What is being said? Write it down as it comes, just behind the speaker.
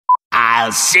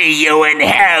I'll see you in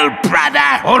hell, brother.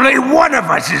 Only one of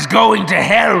us is going to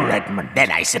hell, Redmond.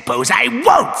 Then I suppose I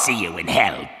won't see you in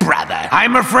hell, brother.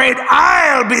 I'm afraid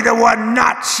I'll be the one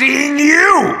not seeing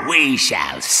you. We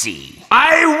shall see.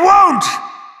 I won't.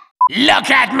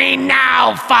 Look at me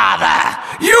now, father.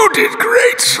 You did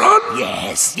great, son.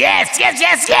 Yes.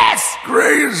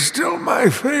 Gray is still my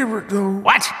favorite, though.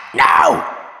 What?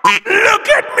 No. Look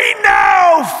at me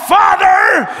now,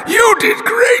 father. You did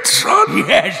great, son.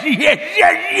 Yes.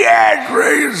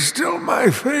 Gray is still my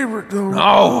favorite, though.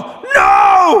 No.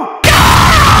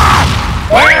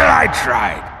 Well, I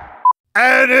tried.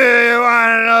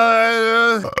 Anyone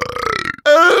know?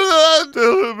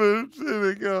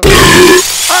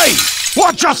 Hey,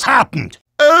 what just happened?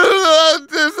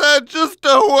 Is that just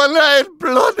a one-eyed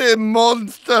bloody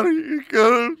monster? You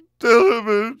can't tell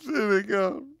him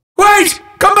it's Wait!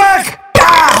 Come back!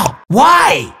 Ah!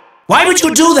 Why? Why would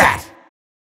you do that?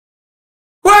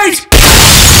 Wait!